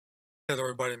Hello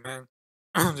everybody, man.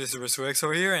 This is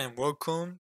Resurrexo here, and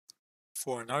welcome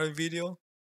for another video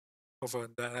of the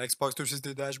Xbox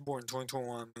 360 dashboard in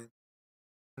 2021, man.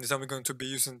 This time we're going to be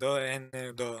using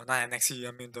the not NXE,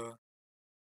 I mean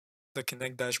the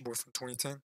Kinect Dashboard from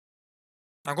 2010.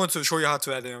 I'm going to show you how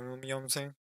to add it, you know what I'm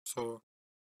saying? So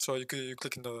you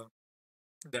click in the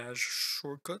dash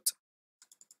shortcut.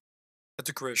 I have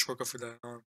to create a shortcut for that.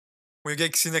 When you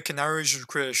get Xenia Canary, you should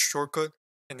create a shortcut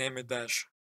and name it dash.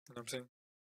 You know what I'm saying?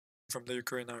 From there you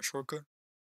create another shortcut.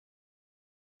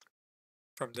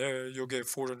 From there, you'll get a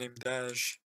folder named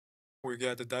Dash, where you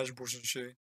get the dashboards and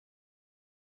shit.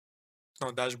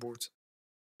 No, dashboards.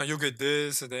 Now you'll get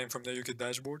this, and then from there you get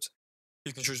dashboards.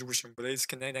 You can choose which one. Blaze,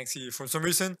 Connect, NXE. For some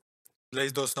reason,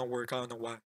 Blaze does not work. I don't know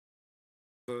why.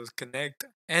 The Connect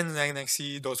and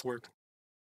NXE does work.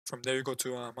 From there you go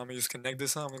to, I'm gonna use Connect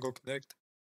this time. I'm gonna go Connect.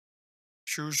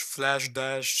 Choose Flash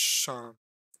Dash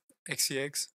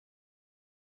XEX.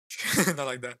 Not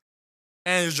like that.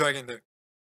 And you drag in there.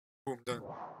 Boom, done.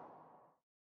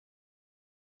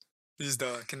 This is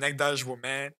the Connect dashboard,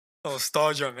 man.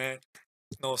 Nostalgia, man.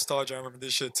 Nostalgia. I remember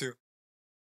this shit too.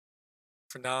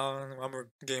 For now, I'm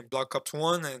getting Black Ops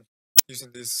 1 and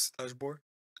using this dashboard.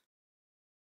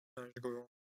 Go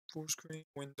full screen,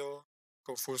 window,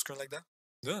 go full screen like that.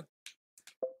 Done.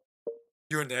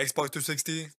 You're in the Xbox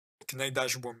 360 Kinect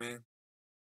dashboard, man.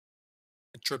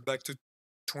 A trip back to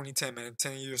 2010, man.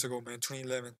 10 years ago, man.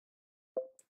 2011.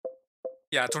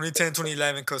 Yeah, 2010,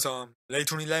 2011, because late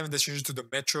 2011 they changed to the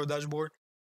Metro dashboard,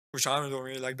 which I don't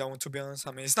really like that one, to be honest.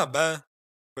 I mean, it's not bad,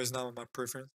 but it's not my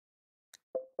preference.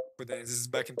 But then this is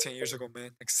back in 10 years ago,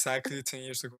 man. Exactly 10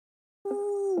 years ago.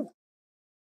 Woo!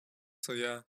 So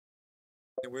yeah.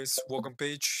 Anyways, welcome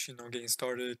page, getting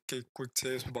started, quick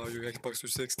tips about your Xbox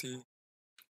 360,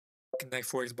 Connect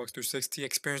for Xbox 360,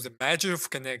 experience the magic of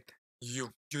Connect.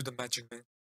 You're the magic, man.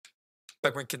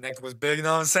 Back when Connect was big, you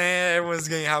know what I'm saying? Everyone's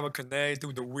gonna have a Connect,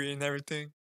 do the Wii and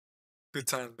everything. Good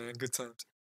times, man, good times.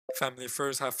 Family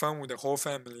first, have fun with the whole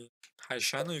family. Hi,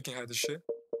 channel, you can have this shit.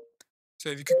 So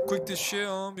if you can click this shit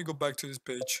on, you go back to this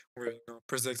page where,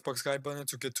 press the Xbox Guide button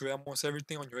to get to almost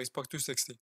everything on your Xbox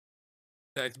 360.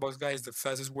 The Xbox Guide is the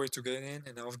fastest way to get in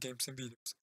and out of games and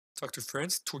videos. Talk to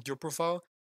friends, tweak your profile,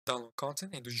 download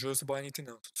content, and do just about anything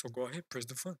else. So go ahead, press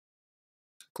the fun.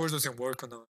 Of course, doesn't work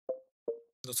on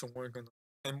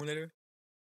emulator,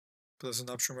 but there's an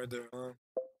option right there.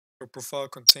 Your profile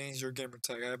contains your gamer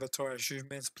tag, avatar,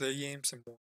 achievements, play games, and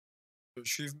more. Your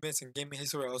achievements and gaming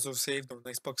history are also saved on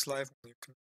Xbox Live.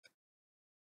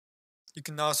 You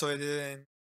can also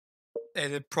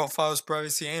edit profiles,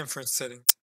 privacy, and friend settings.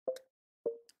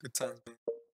 Good times, man.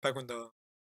 Back when the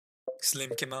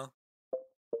Slim came out.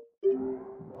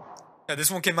 Yeah, this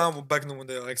one came out back when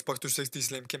the Xbox 360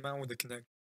 Slim came out with the Kinect.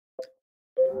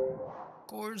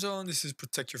 Corazon, this is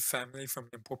protect your family from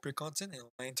inappropriate content and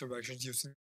online interactions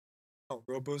using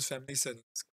robust family settings.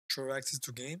 Control access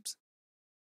to games,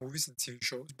 movies, and TV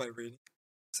shows by rating.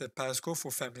 Set passcode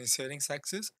for family settings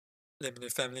access.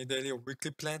 Limited family daily or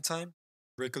weekly plan time.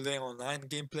 Regulate online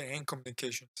gameplay and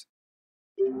communications.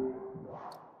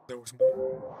 There was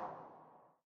more.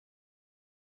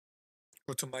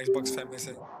 Go to my Xbox family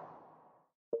setting.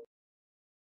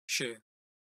 Shit.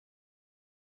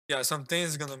 Yeah, some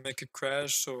things gonna make it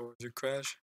crash, so if you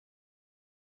crash,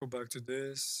 go back to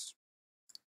this.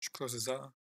 Just close this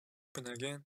out. Open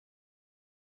again.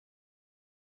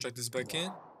 Drag this back in.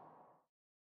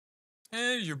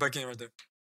 And you're back in right there.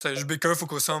 So just be careful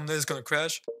because some days it's gonna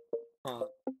crash. Go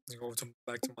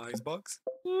back to my Xbox.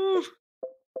 Woo.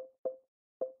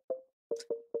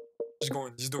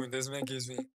 Just doing this, man, gives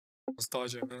me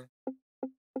nostalgia, man.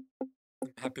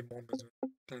 Happy moments,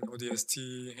 man. Playing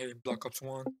ODST, hey, Black Ops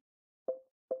 1,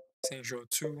 Saints Row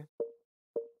 2.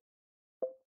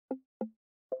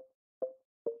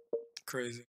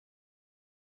 Crazy.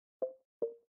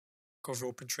 Go for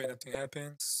open trade, nothing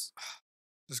happens.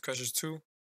 This crashes too.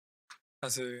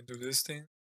 As I do this thing.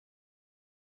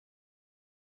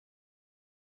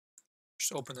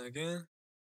 Just open it again.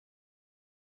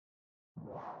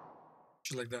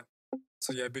 Just like that.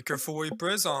 So yeah, be careful what you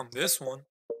press on this one.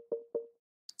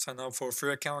 Sign up for a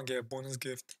free account and get a bonus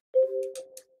gift.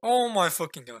 Oh my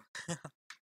fucking god.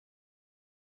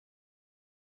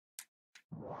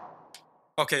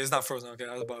 Okay, it's not frozen. Okay,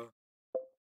 I was about.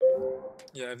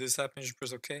 Yeah, if this happens, you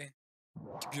press OK.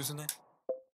 Keep using it.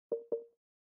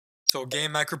 So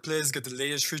game macro players get the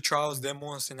latest free trials,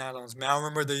 demos, and add-ons. Man, I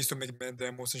remember they used to make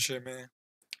demos and shit, man.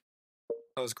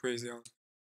 That was crazy, huh?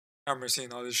 I remember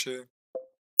seeing all this shit.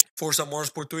 Forza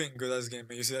Motorsport 3, good ass game,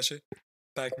 man. You see that shit?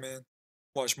 Pac-Man.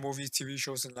 Watch movies, TV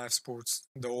shows, and live sports.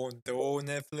 The old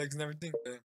Netflix and everything.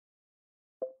 Yeah.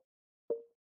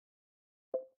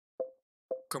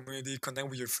 community, connect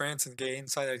with your friends, and get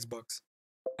inside Xbox.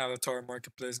 Avatar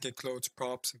Marketplace, get clothes,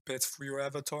 props, and pets for your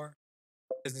avatar.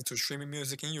 Listen to streaming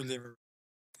music in your living room.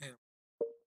 Damn.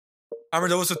 I remember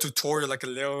there was a tutorial, like a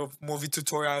little movie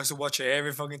tutorial. I used to watch it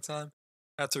every fucking time.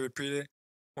 I had to repeat it.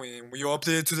 When you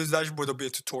update it to this dashboard, there'll be a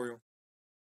tutorial.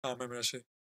 I remember that shit.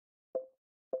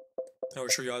 I will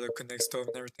show you how to connect stuff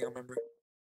and everything. I remember.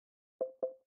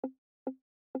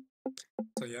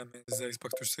 So yeah, man, this is the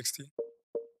Xbox 360.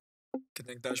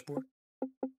 Kinect Dashboard.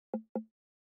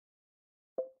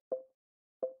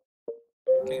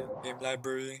 Okay, game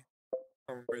library.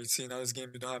 I remember you seeing how this game,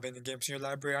 you don't have any games in your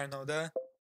library. I know that.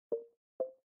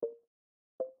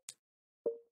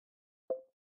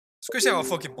 It's crazy how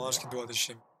fucking mods can do all this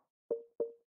shit.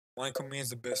 Mine Command is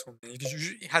the best one, man.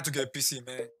 You had to get a PC,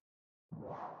 man.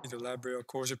 In the library, of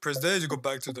course. You press this, you go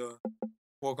back to the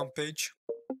welcome page.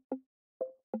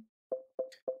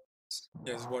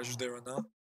 Yeah, this is what is there right now.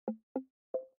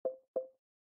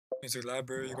 Music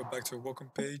library, you go back to the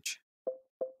welcome page.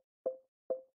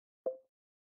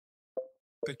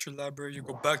 Picture library, you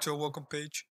go back to a welcome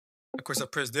page. Of course, I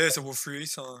press this, it will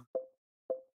freeze.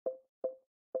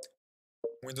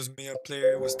 Windows Media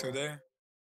Player was still there.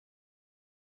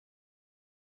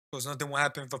 Because nothing will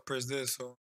happen if I press this,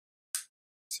 so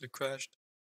see it crashed.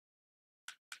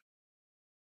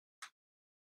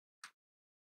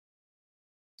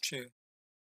 Shit.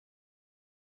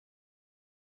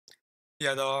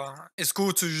 Yeah, it's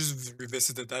cool to just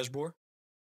revisit the dashboard.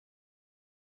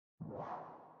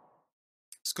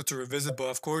 It's good to revisit, but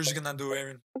of course you're gonna do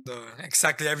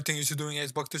exactly everything you should do in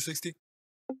Xbox 360.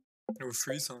 It will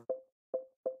freeze, so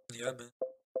yeah, man.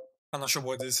 I'm not sure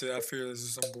what this is. I feel this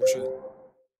is some bullshit.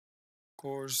 Of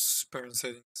course, parent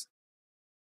settings.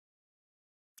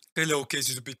 Really okay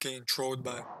to be getting trolled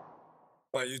by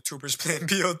YouTubers playing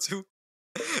BO2.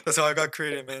 That's how I got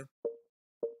created, man.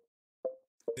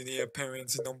 You need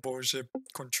parents and no bullshit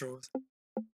controls.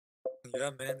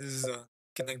 Yeah, man, this is a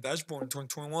Kinect Dashboard in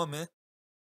 2021, man.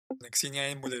 Like Xenia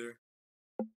emulator.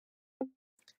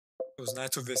 It was nice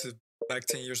to visit back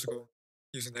 10 years ago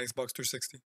using the Xbox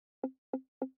 360.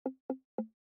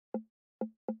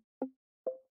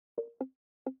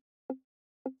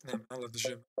 Yeah, man, I love this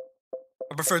shit.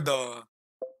 I prefer the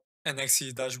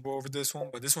NXT dashboard over this one,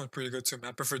 but this one's pretty good too,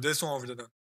 man. I prefer this one over the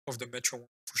Metro one,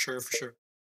 for sure.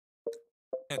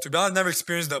 And to be honest, I never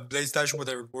experienced the Blaze dashboard,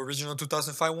 the original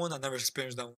 2005 one. I never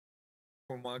experienced that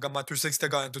one. I got my 360, I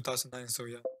got in 2009, so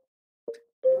yeah.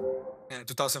 And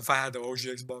 2005 I had the OG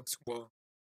Xbox. Well,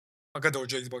 I got the OG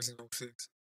Xbox in 06.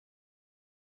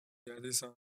 Yeah, this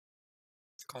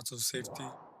console safety,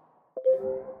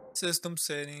 system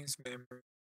settings, memory.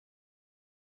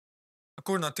 Of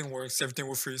course, nothing works. Everything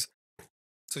will freeze.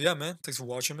 So yeah, man. Thanks for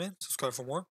watching, man. Subscribe for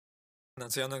more. And I'll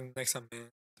see you on the next time,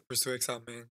 man. The first 2X out,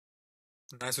 man.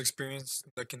 Nice experience.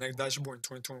 The Kinect Dashboard in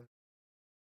 2020.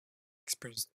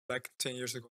 Experience back 10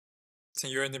 years ago.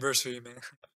 10-year anniversary, man.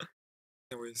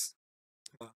 Anyways.